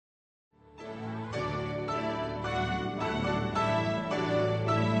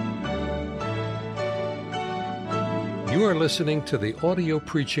You are listening to the audio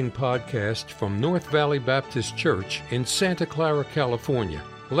preaching podcast from North Valley Baptist Church in Santa Clara, California,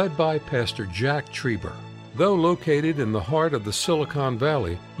 led by Pastor Jack Trieber. Though located in the heart of the Silicon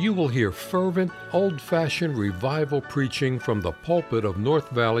Valley, you will hear fervent, old-fashioned revival preaching from the pulpit of North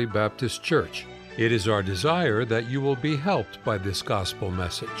Valley Baptist Church. It is our desire that you will be helped by this gospel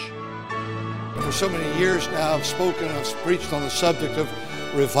message. For so many years now, I've preached on the subject of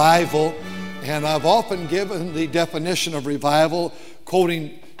revival, and I've often given the definition of revival,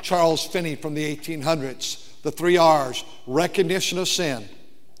 quoting Charles Finney from the 1800s, the 3 R's, recognition of sin.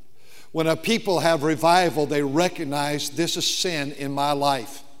 When a people have revival, they recognize this is sin in my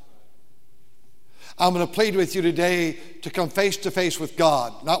life. I'm going to plead with you today to come face to face with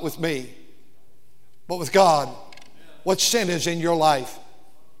God, not with me, but with God. What sin is in your life?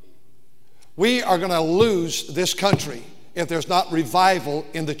 We are going to lose this country if there's not revival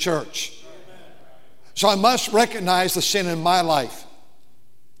in the church. So I must recognize the sin in my life.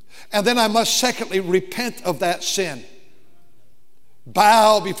 And then I must secondly repent of that sin.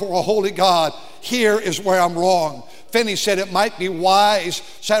 Bow before a holy God. Here is where I'm wrong. Finney said it might be wise.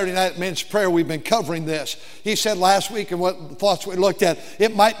 Saturday night at men's prayer, we've been covering this. He said last week, and what thoughts we looked at,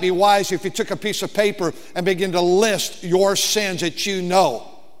 it might be wise if you took a piece of paper and began to list your sins that you know.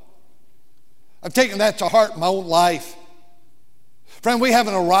 I've taken that to heart in my own life. Friend, we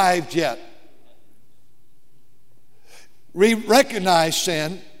haven't arrived yet. We recognize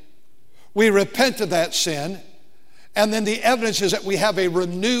sin, we repent of that sin, and then the evidence is that we have a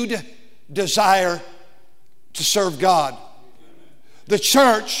renewed desire to serve God. The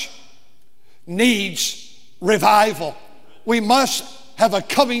church needs revival. We must have a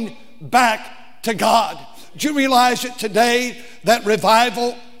coming back to God. Do you realize that today that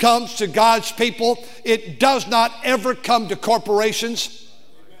revival comes to God's people? It does not ever come to corporations.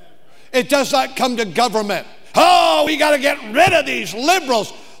 It does not come to government. Oh, we got to get rid of these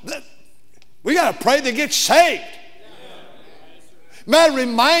liberals. We got to pray they get saved. May I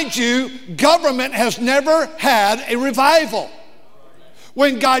remind you, government has never had a revival.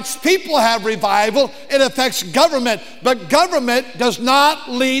 When God's people have revival, it affects government. But government does not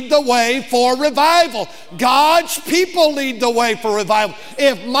lead the way for revival. God's people lead the way for revival.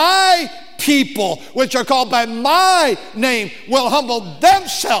 If my people, which are called by my name, will humble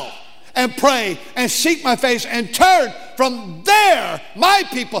themselves and pray and seek my face and turn from my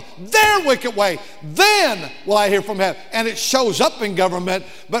people, their wicked way, then will I hear from heaven. And it shows up in government.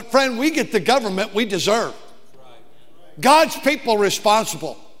 But friend, we get the government we deserve. God's people are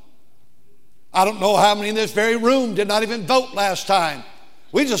responsible. I don't know how many in this very room did not even vote last time.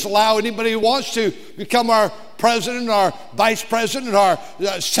 We just allow anybody who wants to become our president, our vice president, our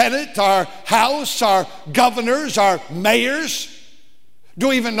Senate, our House, our governors, our mayors. Do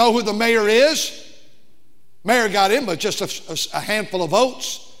we even know who the mayor is? Mayor got in, but just a handful of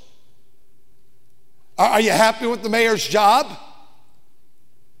votes. Are you happy with the mayor's job?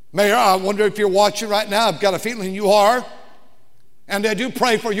 Mayor, I wonder if you're watching right now. I've got a feeling you are. And I do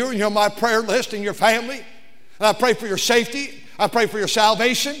pray for you, and you're on my prayer list and your family. And I pray for your safety. I pray for your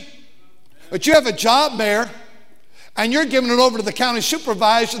salvation. But you have a job, Mayor, and you're giving it over to the county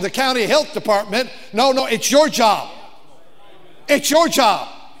supervisor, the county health department. No, it's your job. It's your job.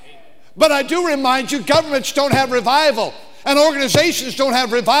 But I do remind you, governments don't have revival, and organizations don't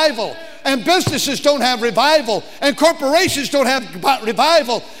have revival, and businesses don't have revival, and corporations don't have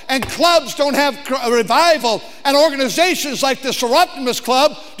revival, and clubs don't have revival, and organizations like the Seroptimus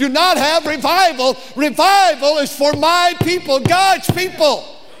Club do not have revival. Revival is for my people, God's people.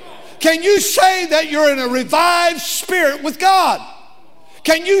 Can you say that you're in a revived spirit with God?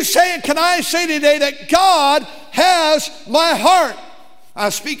 Can I say today that God has my heart?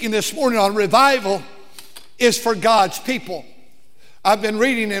 I'm speaking this morning on revival is for God's people. I've been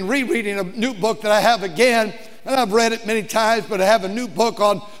reading and rereading a new book that I have again, and I've read it many times, but I have a new book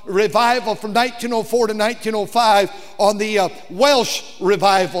on revival from 1904 to 1905 on the Welsh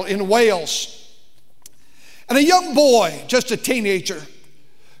revival in Wales. And a young boy, just a teenager,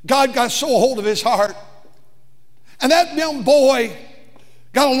 God got so hold of his heart. And that young boy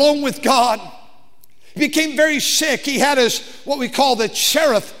got along with God. He became very sick. He had what we call the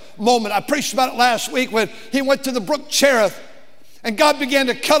Cherith moment. I preached about it last week when he went to the brook Cherith. And God began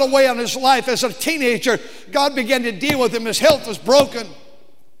to cut away on his life. As a teenager, God began to deal with him. His health was broken.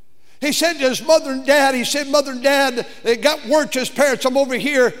 He said to his mother and dad, Mother and Dad, they got word to his parents, I'm over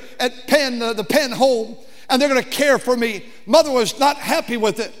here at Penn, the Penn home, and they're going to care for me. Mother was not happy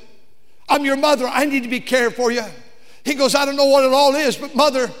with it. I'm your mother. I need to be cared for you. He goes, I don't know what it all is, but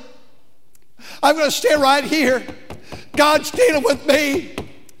Mother, I'm going to stay right here. God's dealing with me.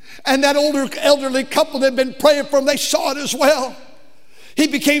 And that elderly couple that had been praying for him, they saw it as well. He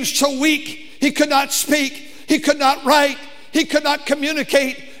became so weak, he could not speak, he could not write, he could not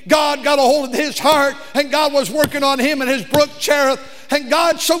communicate. God got a hold of his heart, and God was working on him and his brook Cherith. And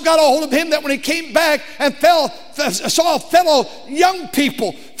God so got a hold of him that when he came back and saw fellow young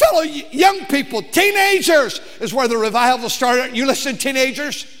people, teenagers is where the revival started. You listen,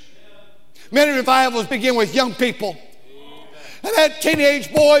 teenagers? Many revivals begin with young people. And that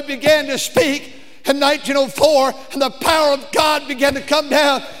teenage boy began to speak in 1904, and the power of God began to come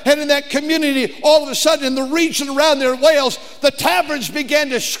down. And in that community, all of a sudden, in the region around there in Wales, the taverns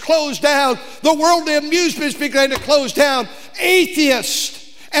began to close down. The worldly amusements began to close down.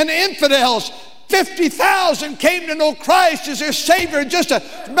 Atheists and infidels, 50,000 came to know Christ as their Savior in just a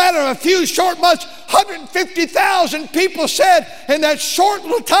matter of a few short months. 150,000 people said in that short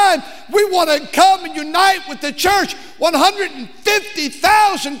little time, we want to come and unite with the church.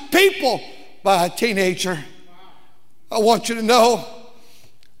 150,000 people by a teenager. I want you to know,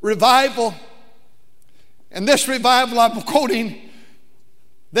 revival, and this revival I'm quoting,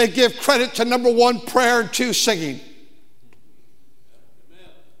 they give credit to number one, prayer, and two, singing.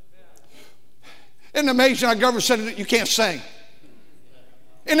 Isn't it amazing our government said that you can't sing?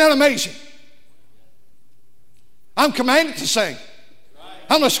 Isn't that amazing? I'm commanded to sing.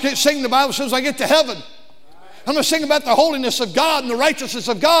 I'm going to sing the Bible as soon as I get to heaven. I'm going to sing about the holiness of God and the righteousness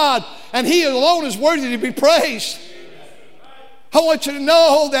of God, and He alone is worthy to be praised. I want you to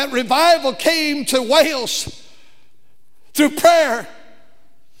know that revival came to Wales through prayer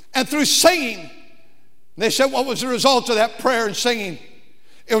and through singing. They said, what was the result of that prayer and singing?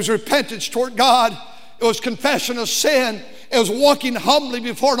 It was repentance toward God. It was confession of sin. It was walking humbly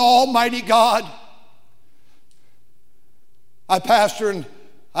before an almighty God. I pastor, and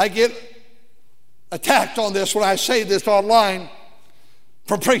I get attacked on this when I say this online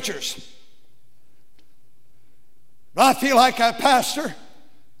from preachers. But I feel like I pastor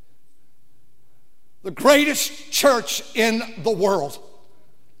the greatest church in the world.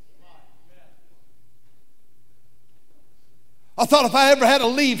 I thought if I ever had to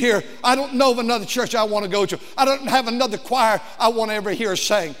leave here, I don't know of another church I want to go to. I don't have another choir I want to ever hear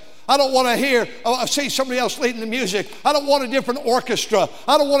sing. I don't want to see somebody else leading the music. I don't want a different orchestra.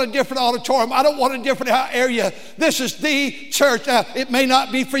 I don't want a different auditorium. I don't want a different area. This is the church. Now, it may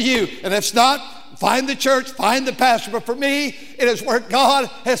not be for you. And if it's not, find the church, find the pastor. But for me, it is where God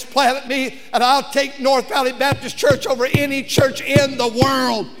has planted me. And I'll take North Valley Baptist Church over any church in the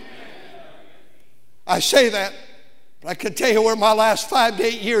world. I say that. But I can tell you where my last 5 to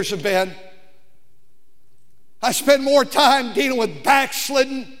 8 years have been. I spend more time dealing with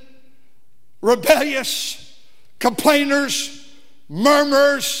backslidden, rebellious, complainers,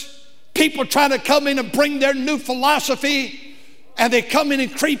 murmurers, people trying to come in and bring their new philosophy, and they come in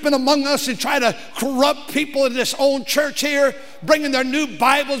and creep in among us and try to corrupt people in this own church here, bringing their new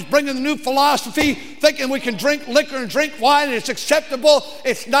Bibles, bringing the new philosophy, thinking we can drink liquor and drink wine and it's acceptable.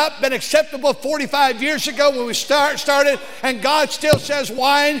 It's not been acceptable 45 years ago when we started, and God still says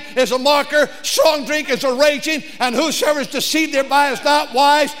wine is a mocker, strong drink is a raging, and whosoever is deceived thereby is not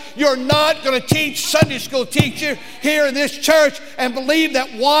wise. You're not going to teach Sunday school teacher here in this church and believe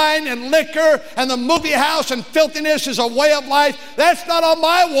that wine and liquor and the movie house and filthiness is a way of life. That's not on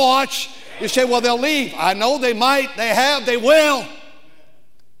my watch. You say, well, they'll leave. I know they might, they have, they will.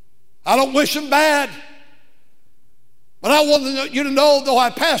 I don't wish them bad. But I want you to know, though I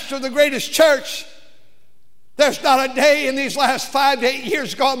pastor the greatest church, there's not a day in these last 5 to 8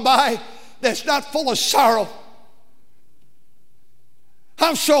 years gone by that's not full of sorrow.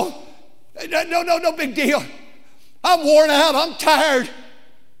 I'm so, no big deal. I'm worn out, I'm tired.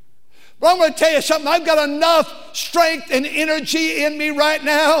 But I'm going to tell you something. I've got enough strength and energy in me right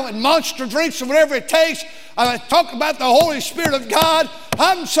now, and monster drinks and whatever it takes. I talk about the Holy Spirit of God.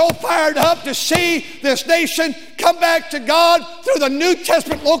 I'm so fired up to see this nation come back to God through the New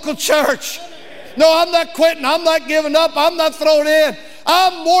Testament local church. No, I'm not quitting. I'm not giving up. I'm not throwing in.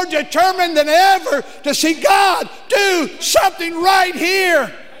 I'm more determined than ever to see God do something right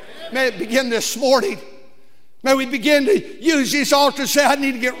here. May it begin this morning. May we begin to use these altars and say, I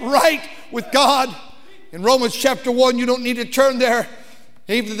need to get right with God. In Romans chapter 1, you don't need to turn there.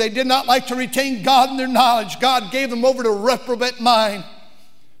 Even they did not like to retain God in their knowledge, God gave them over to a reprobate mind.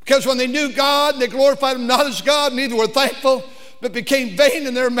 Because when they knew God, they glorified Him not as God, neither were thankful, but became vain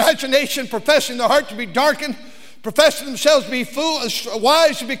in their imagination, professing their heart to be darkened, professing themselves to be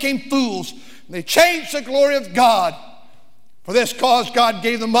wise, and became fools. And they changed the glory of God. For this cause God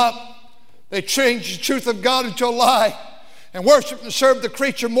gave them up. They changed the truth of God into a lie and worshiped and served the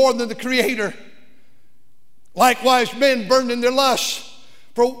creature more than the Creator. Likewise, men burned in their lusts,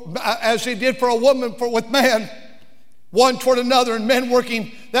 as he did for a woman with man, one toward another, and men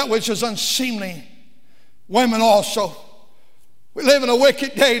working that which is unseemly. Women also. We live in a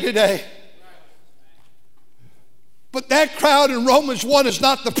wicked day today. But that crowd in Romans 1 is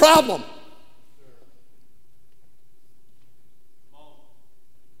not the problem.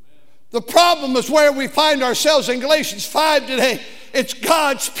 The problem is where we find ourselves in Galatians 5 today. It's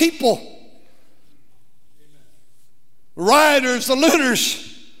God's people. The rioters, the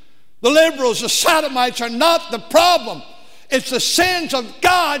looters, the liberals, the sodomites are not the problem. It's the sins of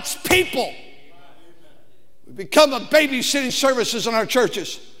God's people. We become a babysitting services in our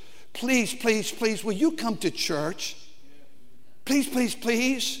churches. Please, please, please, will you come to church? Please, please,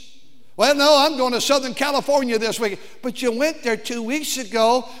 please. Well, no, I'm going to Southern California this week. But you went there 2 weeks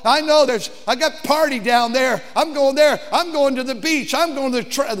ago. I know I got party down there. I'm going there. I'm going to the beach. I'm going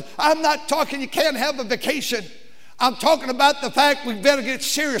to I'm not talking you can't have a vacation. I'm talking about the fact we better get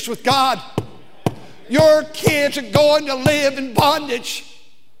serious with God. Your kids are going to live in bondage.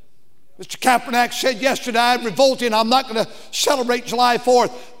 Mr. Kaepernick said yesterday, I'm revolting. I'm not going to celebrate July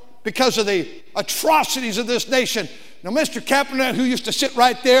 4th because of the atrocities of this nation. Now, Mr. Kaepernick, who used to sit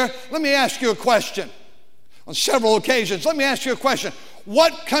right there, let me ask you a question. On several occasions, let me ask you a question.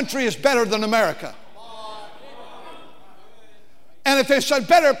 What country is better than America? And if it's a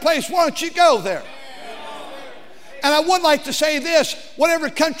better place, why don't you go there? And I would like to say this, whatever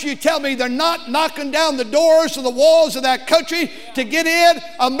country you tell me, they're not knocking down the doors or the walls of that country to get in.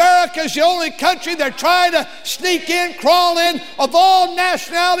 America's the only country they're trying to sneak in, crawl in, of all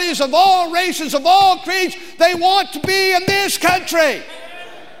nationalities, of all races, of all creeds. They want to be in this country.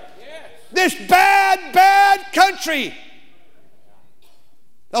 This bad, bad country.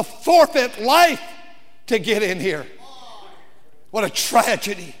 They'll forfeit life to get in here. What a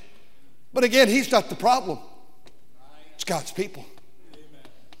tragedy. But again, he's not the problem. It's God's people.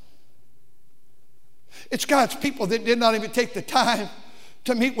 It's God's people that did not even take the time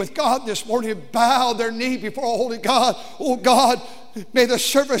to meet with God this morning and bow their knee before a holy God. Oh God, may the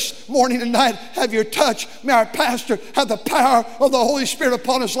service morning and night have your touch. May our pastor have the power of the Holy Spirit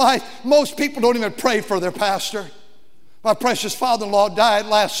upon his life. Most people don't even pray for their pastor. My precious father-in-law died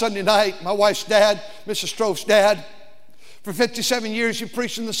last Sunday night. My wife's dad, Mrs. Stroh's dad. For 57 years he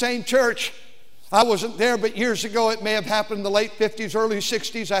preached in the same church. I wasn't there, but years ago it may have happened in the late 50s, early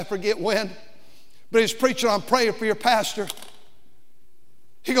 60s, I forget when. But he's preaching on praying for your pastor.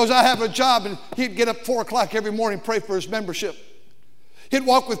 He goes, I have a job, and he'd get up 4 o'clock every morning and pray for his membership. He'd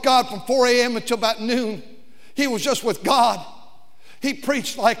walk with God from 4 a.m. until about noon. He was just with God. He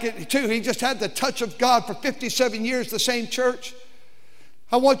preached like it too. He just had the touch of God for 57 years, the same church.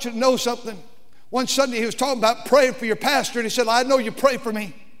 I want you to know something. One Sunday he was talking about praying for your pastor, and he said, I know you pray for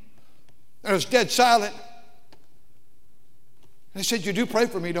me. And it was dead silent. And I said, you do pray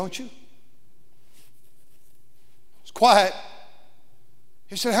for me, don't you? It's quiet.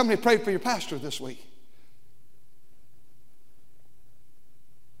 He said, how many prayed for your pastor this week?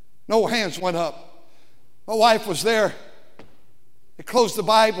 No hands went up. My wife was there. He closed the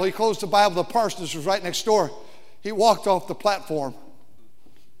Bible. The parsonage was right next door. He walked off the platform.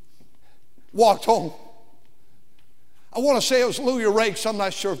 Walked home. I want to say it was Louis Rakes. I'm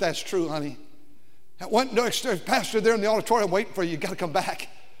not sure if that's true, honey. I went next to the pastor there in the auditorium waiting for you. You got to come back.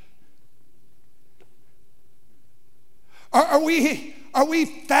 Are we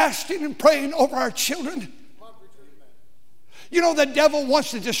fasting and praying over our children? You know, the devil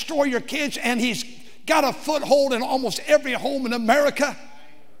wants to destroy your kids, and he's got a foothold in almost every home in America.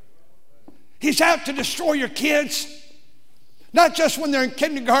 He's out to destroy your kids. Not just when they're in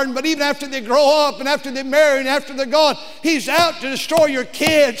kindergarten, but even after they grow up and after they're married and after they're gone. He's out to destroy your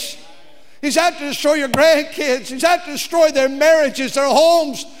kids. He's out to destroy your grandkids. He's out to destroy their marriages, their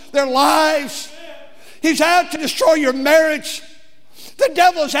homes, their lives. He's out to destroy your marriage. The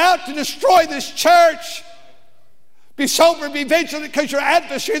devil's out to destroy this church. Be sober, be vigilant, because your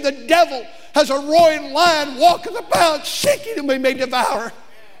adversary, the devil, has a roaring lion walking about, seeking whom he may devour.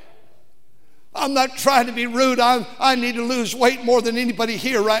 I'm not trying to be rude. I need to lose weight more than anybody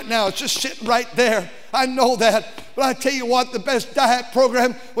here right now. It's just sitting right there. I know that. But I tell you what, the best diet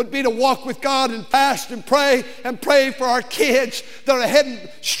program would be to walk with God and fast and pray for our kids that are heading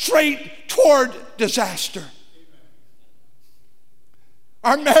straight toward disaster.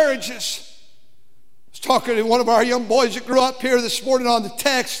 Our marriages. I was talking to one of our young boys that grew up here this morning on the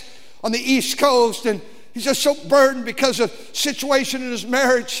text on the East Coast, and he's just so burdened because of situation in his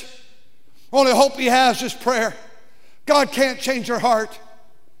marriage. Only hope he has is prayer. God can't change your heart.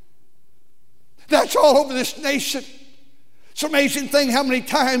 That's all over this nation. It's an amazing thing how many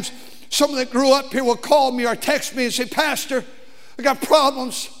times someone that grew up here will call me or text me and say, Pastor, I got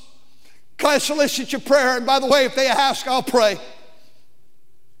problems. Can I solicit your prayer? And by the way, if they ask, I'll pray.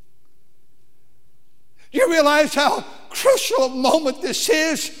 You realize how crucial a moment this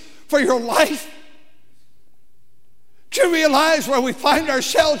is for your life? Do you realize where we find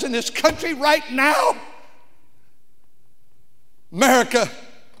ourselves in this country right now? America,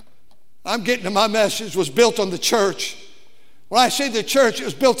 I'm getting to my message, was built on the church. When I say the church, it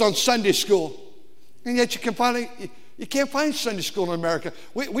was built on Sunday school. And yet you can't find Sunday school in America.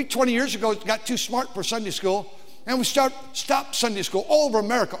 We 20 years ago got too smart for Sunday school. And we stopped Sunday school all over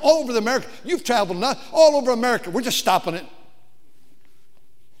America, all over America. You've traveled enough, all over America. We're just stopping it.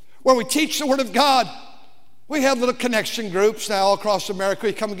 Where we teach the Word of God. We have little connection groups now all across America.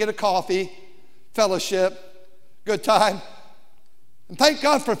 You come and get a coffee, fellowship, good time. And thank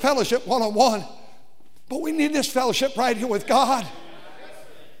God for fellowship one-on-one. But we need this fellowship right here with God.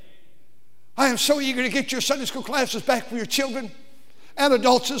 I am so eager to get your Sunday school classes back for your children and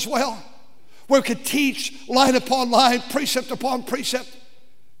adults as well, where we could teach line upon line, precept upon precept.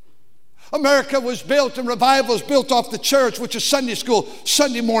 America was built, and revival was built off the church, which is Sunday school,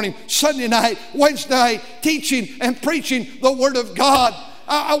 Sunday morning, Sunday night, Wednesday night, teaching and preaching the Word of God.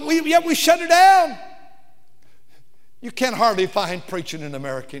 Yet we shut it down. You can't hardly find preaching in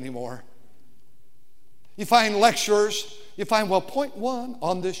America anymore. You find lecturers. You find, well, point one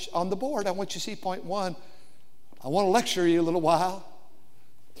on the board. I want you to see point one. I want to lecture you a little while.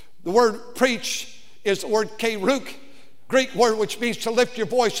 The word preach is the word keruk, Greek word which means to lift your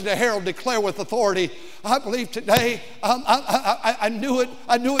voice and to herald, declare with authority. I believe today, I knew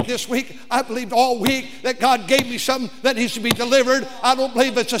it this week. I believed all week that God gave me something that needs to be delivered. I don't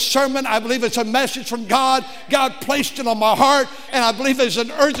believe it's a sermon. I believe it's a message from God. God placed it on my heart, and I believe there's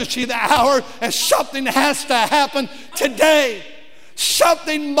an urgency of the hour, and something has to happen today.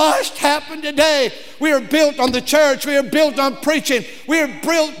 Something must happen today. We are built on the church. We are built on preaching. We are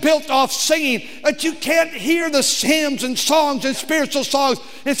built off singing. But you can't hear the hymns and songs and spiritual songs.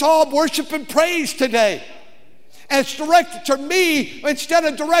 It's all worship and praise today. And it's directed to me instead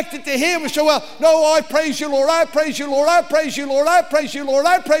of directed to Him. And so, well, no, I praise you, Lord. I praise you, Lord. I praise you, Lord. I praise you, Lord.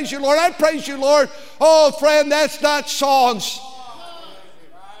 I praise you, Lord. I praise you, Lord. Oh, friend, that's not songs.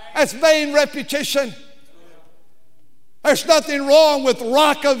 That's vain repetition. There's nothing wrong with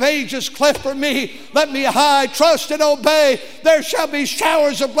Rock of Ages, cleft for me. Let me hide, trust, and obey. There shall be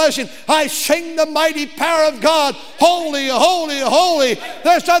showers of blessing. I sing the mighty power of God. Holy, holy, holy.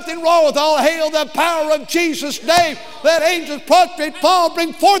 There's nothing wrong with all hail the power of Jesus' name. Let angels prostrate fall,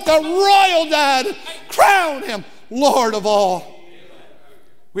 bring forth a royal diadem. Crown Him Lord of all.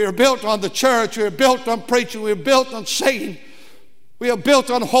 We are built on the church. We are built on preaching. We are built on singing. We are built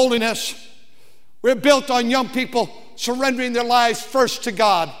on holiness. We are built on young people surrendering their lives first to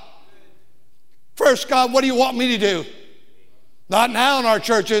God. First, God, what do you want me to do? Not now in our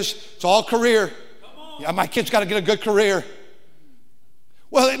churches. It's all career. Yeah, my kid's got to get a good career.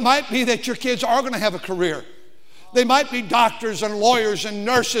 Well, it might be that your kids are going to have a career. They might be doctors and lawyers and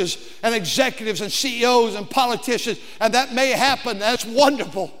nurses and executives and CEOs and politicians, and that may happen. That's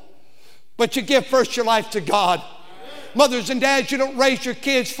wonderful. But you give first your life to God. Mothers and dads, you don't raise your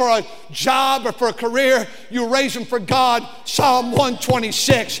kids for a job or for a career. You raise them for God. Psalm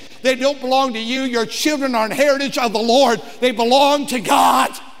 126. They don't belong to you. Your children are an heritage of the Lord. They belong to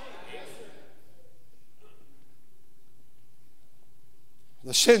God.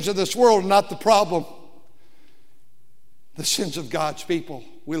 The sins of this world are not the problem. The sins of God's people.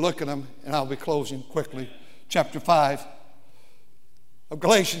 We look at them, and I'll be closing quickly. Chapter 5 of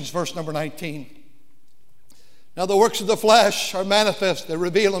Galatians, verse number 19. Now the works of the flesh are manifest. They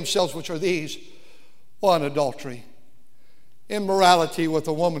reveal themselves, which are these. One, adultery. Immorality with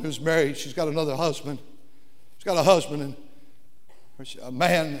a woman who's married. She's got another husband. She's got a husband, and a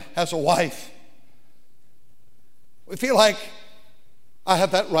man has a wife. We feel like I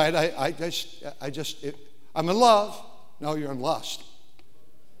have that right. I'm in love. No, you're in lust.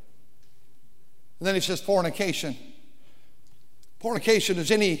 And then he says fornication. Fornication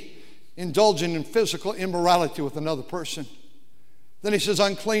is any indulging in physical immorality with another person. Then he says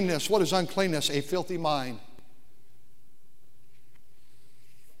uncleanness. What is uncleanness? A filthy mind.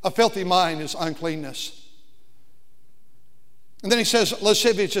 A filthy mind is uncleanness. And then he says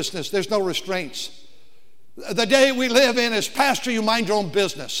lasciviousness. There's no restraints. The day we live in, as pastor, you mind your own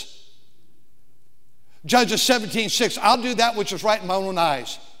business. Judges 17:6. I'll do that which is right in my own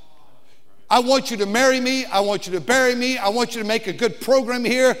eyes. I want you to marry me. I want you to bury me. I want you to make a good program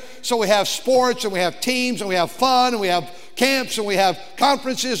here. So we have sports and we have teams and we have fun and we have camps and we have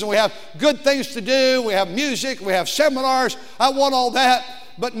conferences and we have good things to do. We have music. We have seminars. I want all that.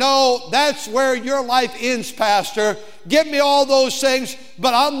 But no, that's where your life ends, Pastor. Give me all those things,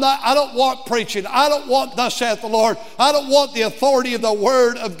 but I don't want preaching. I don't want thus saith the Lord. I don't want the authority of the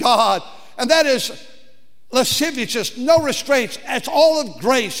Word of God. And that is lasciviousness, no restraints. It's all of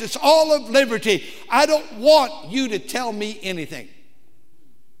grace. It's all of liberty. I don't want you to tell me anything.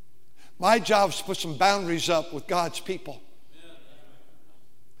 My job is to put some boundaries up with God's people.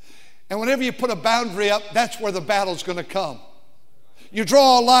 And whenever you put a boundary up, that's where the battle's going to come. You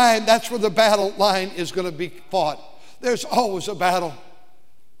draw a line, that's where the battle line is going to be fought. There's always a battle.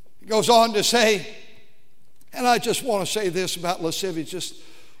 He goes on to say, and I just want to say this about lasciviousness,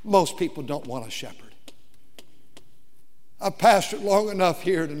 most people don't want a shepherd. I've pastored long enough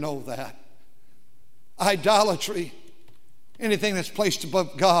here to know that. Idolatry, anything that's placed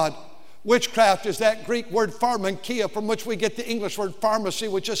above God. Witchcraft is that Greek word pharmakia, from which we get the English word pharmacy,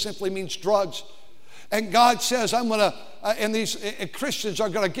 which just simply means drugs. And God says, I'm going to, and these Christians are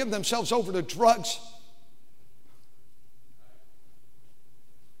going to give themselves over to drugs.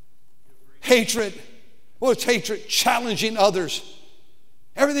 Hatred. Well, it's hatred, challenging others.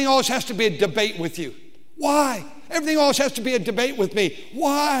 Everything always has to be a debate with you. Why? Everything always has to be a debate with me.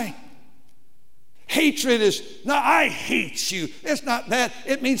 Why? Hatred is, no, I hate you. It's not that.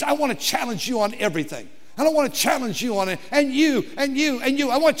 It means I want to challenge you on everything. I don't want to challenge you on it. And you, and you, and you.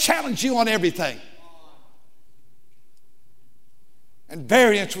 I want to challenge you on everything. And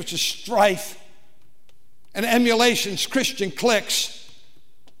variance, which is strife. And emulations, Christian cliques.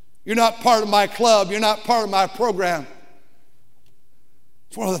 You're not part of my club. You're not part of my program.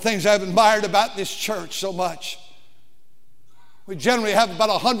 It's one of the things I've admired about this church so much. We generally have about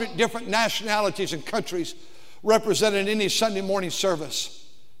 100 different nationalities and countries represented in any Sunday morning service.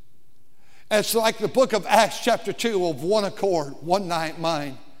 And it's like the book of Acts chapter 2 of one accord, one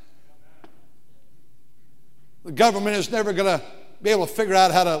mind. The government is never going to be able to figure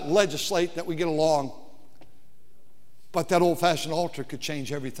out how to legislate that we get along. But that old-fashioned altar could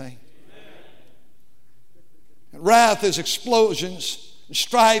change everything. And wrath is explosions. And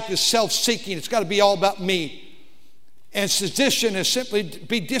strife is self-seeking. It's got to be all about me. And sedition is simply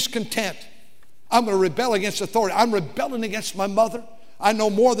be discontent. I'm going to rebel against authority. I'm rebelling against my mother. I know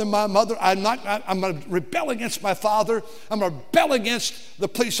more than my mother. I'm going to rebel against my father. I'm going to rebel against the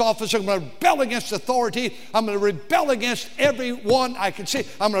police officer. I'm going to rebel against authority. I'm going to rebel against everyone I can see.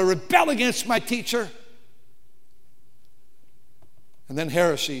 I'm going to rebel against my teacher. And then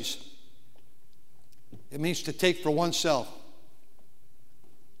heresies. It means to take for oneself.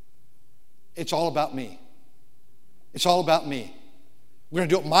 It's all about me. It's all about me. We're going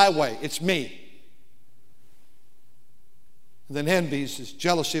to do it my way. It's me. And then envies is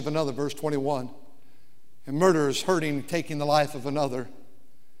jealousy of another, verse 21. And murder is hurting and taking the life of another.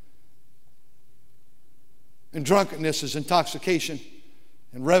 And drunkenness is intoxication.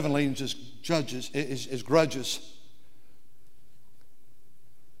 And revelings is grudges.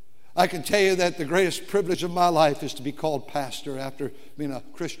 I can tell you that the greatest privilege of my life is to be called pastor after being a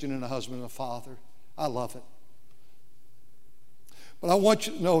Christian and a husband and a father. I love it. But I want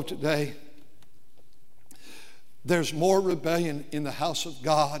you to know today, there's more rebellion in the house of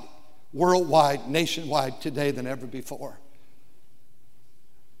God, worldwide, nationwide today than ever before.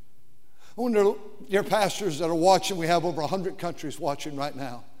 I wonder, dear pastors that are watching, we have over 100 countries watching right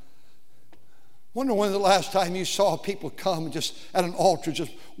now. I wonder when the last time you saw people come just at an altar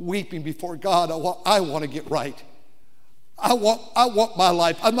just weeping before God. I want to get right. I want my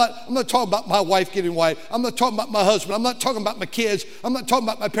life. I'm not talking about my wife getting right. I'm not talking about my husband. I'm not talking about my kids. I'm not talking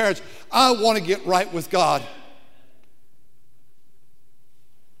about my parents. I want to get right with God.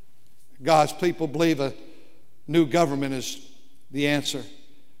 God's people believe a new government is the answer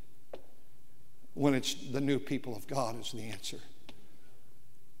when it's the new people of God is the answer.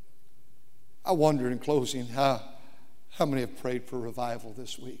 I wonder in closing how many have prayed for revival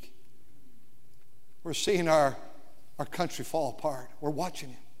this week. We're seeing our country fall apart. We're watching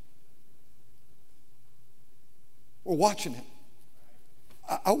it. We're watching it.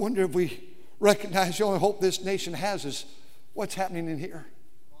 I wonder if we recognize the only hope this nation has is what's happening in here.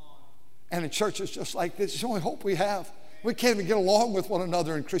 And in churches just like this, it's the only hope we have. We can't even get along with one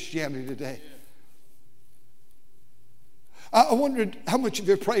another in Christianity today. I wondered how much of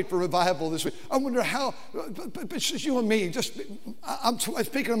you prayed for revival this week. I wonder how, but it's just you and me. I'm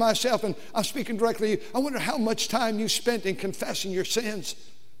speaking to myself and I'm speaking directly to you. I wonder how much time you spent in confessing your sins.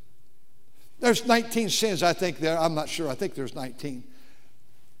 There's 19 sins, I think there. I'm not sure. I think there's 19.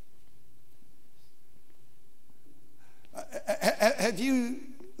 Have you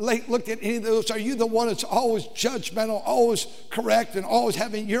looked at any of those? Are you the one that's always judgmental, always correct, and always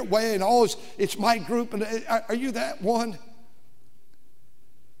having your way, and always it's my group? And are you that one?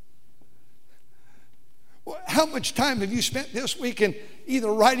 How much time have you spent this week in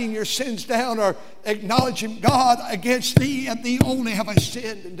either writing your sins down or acknowledging, God, against thee and thee only have I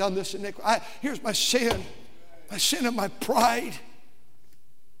sinned and done this iniquity. Here's my sin of my pride.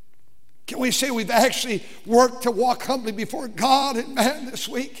 Can we say we've actually worked to walk humbly before God and man this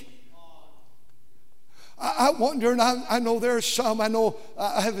week? I wonder, and I know there are some, I know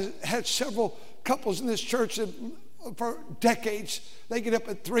I have had several couples in this church that for decades, they get up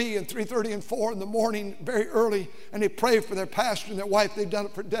at 3 and 3:30 and 4 in the morning very early, and they pray for their pastor and their wife. They've done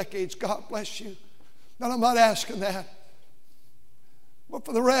it for decades. God bless you. Now, I'm not asking that. But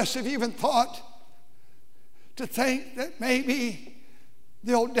for the rest, have you even thought to think that maybe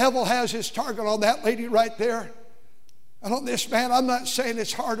the old devil has his target on that lady right there and on this man? I'm not saying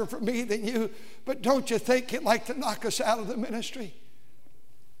it's harder for me than you, but don't you think he'd like to knock us out of the ministry?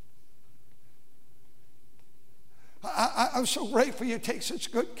 I'm so grateful you take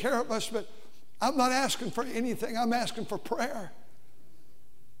such good care of us, but I'm not asking for anything. I'm asking for prayer.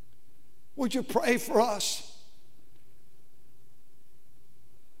 Would you pray for us?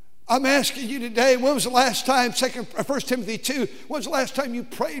 I'm asking you today, when was the last time, 1 Timothy 2, when was the last time you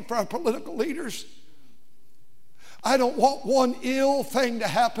prayed for our political leaders? I don't want one ill thing to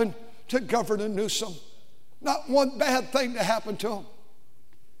happen to Governor Newsom. Not one bad thing to happen to him.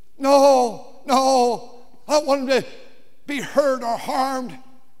 No. I don't want him to be hurt or harmed,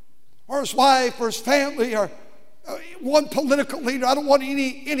 or his wife or his family or one political leader. I don't want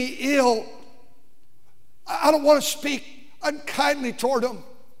any ill. I don't want to speak unkindly toward them.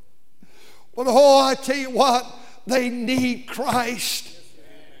 But I tell you what, they need Christ.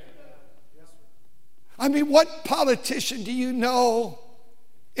 I mean, what politician do you know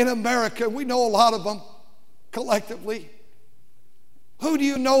in America? We know a lot of them collectively. Who do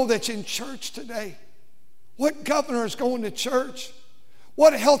you know that's in church today? What governor is going to church?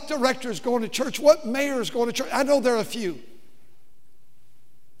 What health director is going to church? What mayor is going to church? I know there are a few.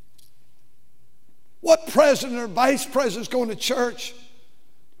 What president or vice president is going to church?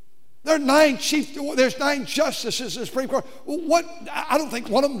 There's 9 justices in the Supreme Court. I don't think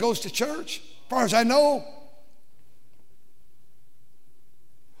one of them goes to church, as far as I know.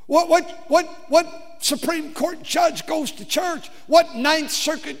 What Supreme Court judge goes to church? What Ninth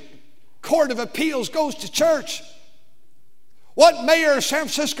Circuit Court of Appeals goes to church? What mayor of San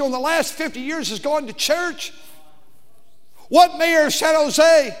Francisco in the last 50 years has gone to church? What mayor of San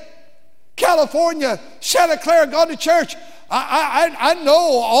Jose, California, Santa Clara gone to church? I know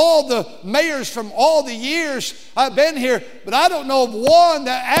all the mayors from all the years I've been here, but I don't know of one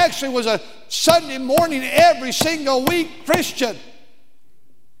that actually was a Sunday morning every single week Christian.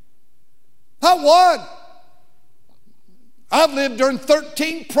 Not one. I've lived during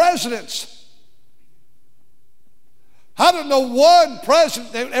 13 presidents. I don't know one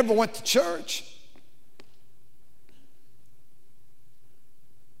president that ever went to church.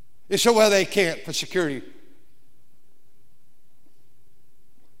 You say, well, they can't for security.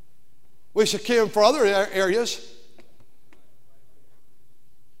 We secure them for other areas.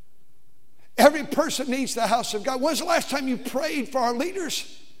 Every person needs the house of God. When's the last time you prayed for our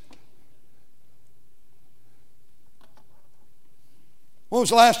leaders? When was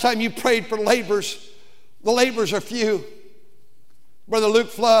the last time you prayed for laborers? The laborers are few. Brother Luke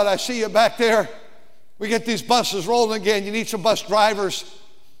Flood, I see you back there. We get these buses rolling again. You need some bus drivers.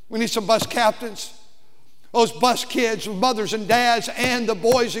 We need some bus captains. Those bus kids, mothers and dads, and the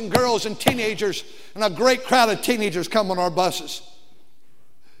boys and girls and teenagers, and a great crowd of teenagers come on our buses.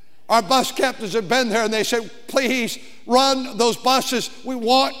 Our bus captains have been there and they say, please run those buses. We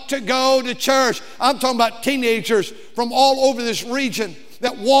want to go to church. I'm talking about teenagers from all over this region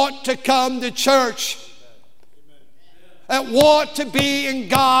that want to come to church, that want to be in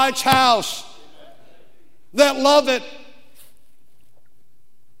God's house, that love it.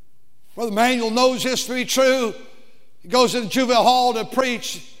 Brother Manuel knows this to be true. He goes to the juvenile hall to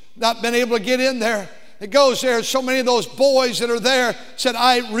preach, not been able to get in there. He goes there, so many of those boys that are there said,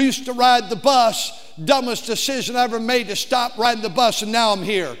 I used to ride the bus, dumbest decision I ever made to stop riding the bus, and now I'm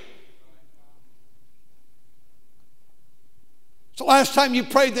here. It's the last time you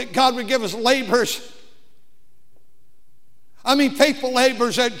prayed that God would give us laborers. I mean faithful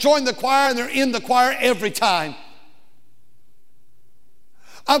laborers that join the choir and they're in the choir every time.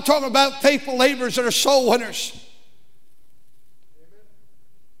 I'm talking about faithful laborers that are soul winners.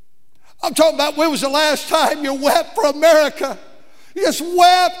 I'm talking about when was the last time you wept for America? You just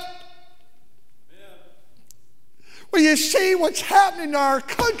wept. When you see what's happening in our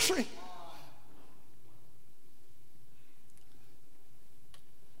country.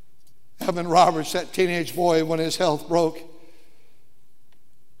 Evan Roberts, that teenage boy, when his health broke,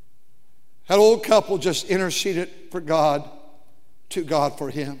 That old couple just interceded for God, to God for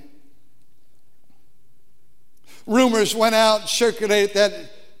him. Rumors went out, circulated that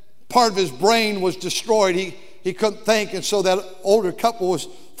part of his brain was destroyed. He couldn't think, and so that older couple was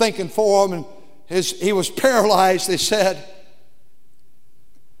thinking for him, and he was paralyzed, they said.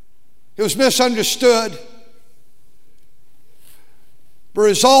 It was misunderstood. The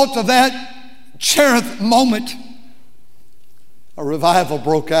result of that Cherith moment, a revival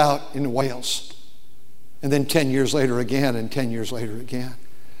broke out in Wales. And then 10 years later again, and 10 years later again.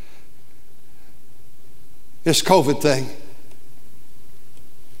 This COVID thing,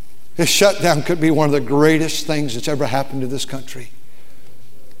 this shutdown could be one of the greatest things that's ever happened to this country.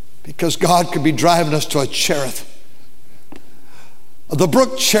 Because God could be driving us to a Cherith. The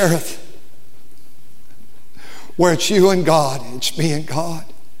brook Cherith. Where it's you and God, it's me and God.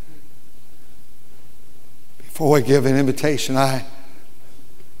 Before I give an invitation, I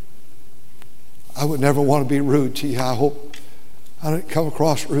would never want to be rude to you. I hope I didn't come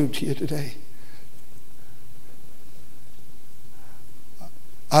across rude to you today.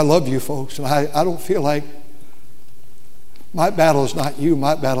 I love you folks, and I don't feel like my battle is not you.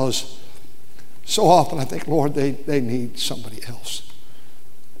 My battle is so often I think, Lord, they need somebody else.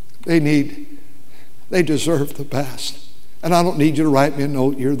 They deserve the best. And I don't need you to write me a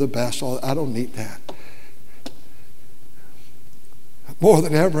note, you're the best. I don't need that. More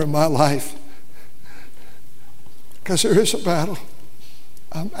than ever in my life, because there is a battle,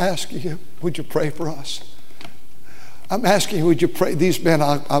 I'm asking you, would you pray for us? I'm asking you, would you pray? These men,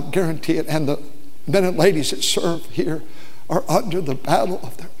 I'll guarantee it, and the men and ladies that serve here are under the battle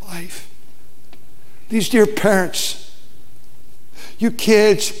of their life. These dear parents, you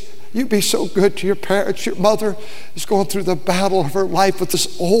kids, you be so good to your parents. Your mother is going through the battle of her life with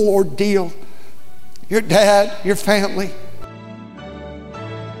this whole ordeal. Your dad, your family.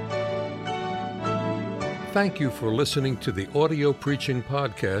 Thank you for listening to the audio preaching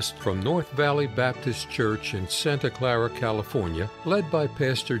podcast from North Valley Baptist Church in Santa Clara, California, led by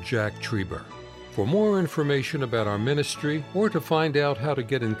Pastor Jack Trieber. For more information about our ministry or to find out how to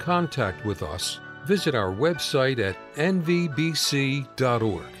get in contact with us, visit our website at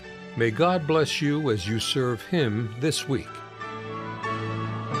nvbc.org. May God bless you as you serve Him this week.